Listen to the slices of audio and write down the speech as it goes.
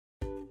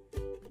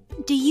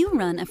Do you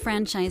run a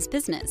franchise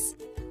business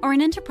or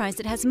an enterprise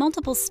that has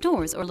multiple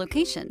stores or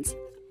locations?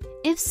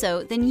 If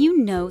so, then you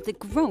know that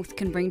growth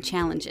can bring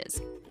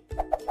challenges.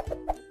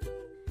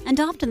 And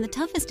often the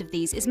toughest of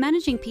these is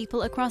managing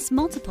people across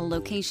multiple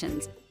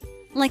locations,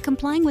 like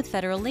complying with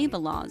federal labor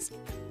laws,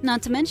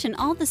 not to mention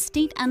all the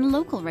state and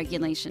local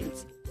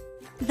regulations.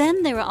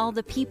 Then there are all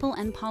the people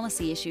and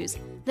policy issues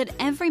that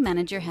every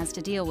manager has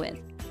to deal with.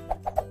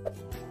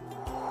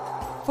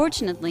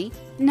 Fortunately,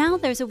 now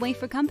there's a way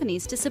for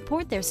companies to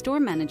support their store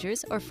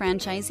managers or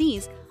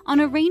franchisees on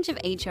a range of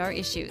HR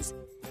issues.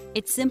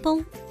 It's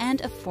simple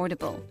and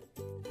affordable.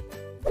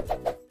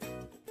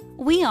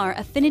 We are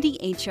Affinity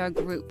HR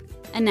Group,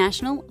 a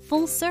national,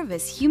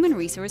 full-service human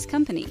resource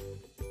company.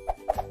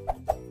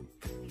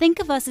 Think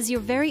of us as your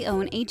very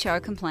own HR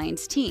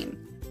compliance team.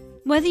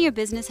 Whether your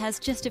business has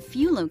just a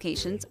few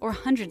locations or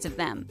hundreds of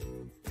them,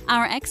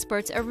 our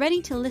experts are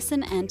ready to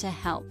listen and to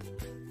help,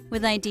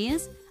 with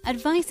ideas,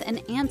 advice,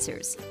 and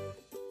answers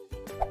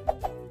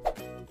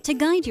to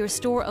guide your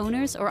store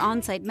owners or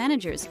on-site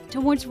managers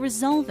towards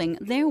resolving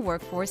their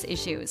workforce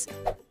issues.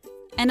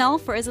 And all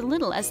for as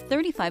little as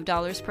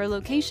 $35 per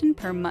location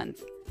per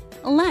month,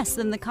 less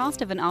than the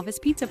cost of an office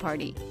pizza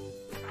party.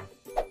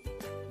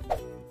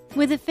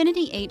 With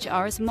Affinity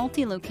HR's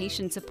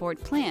multi-location support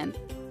plan,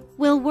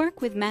 we'll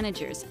work with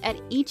managers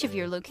at each of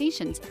your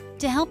locations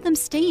to help them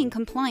stay in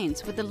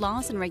compliance with the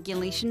laws and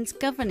regulations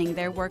governing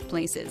their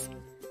workplaces,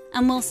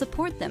 and we'll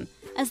support them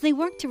as they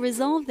work to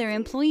resolve their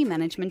employee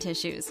management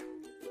issues.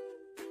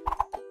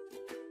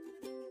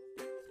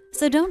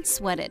 So don't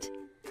sweat it.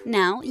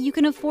 Now you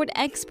can afford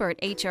expert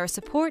HR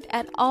support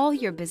at all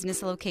your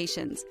business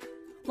locations,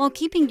 while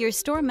keeping your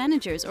store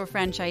managers or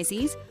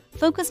franchisees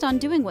focused on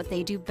doing what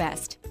they do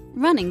best,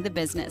 running the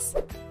business.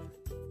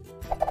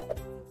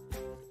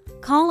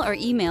 Call or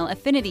email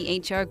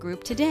Affinity HR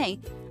Group today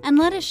and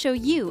let us show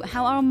you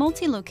how our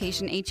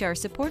multi-location HR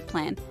support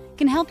plan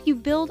can help you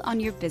build on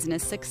your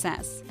business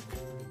success.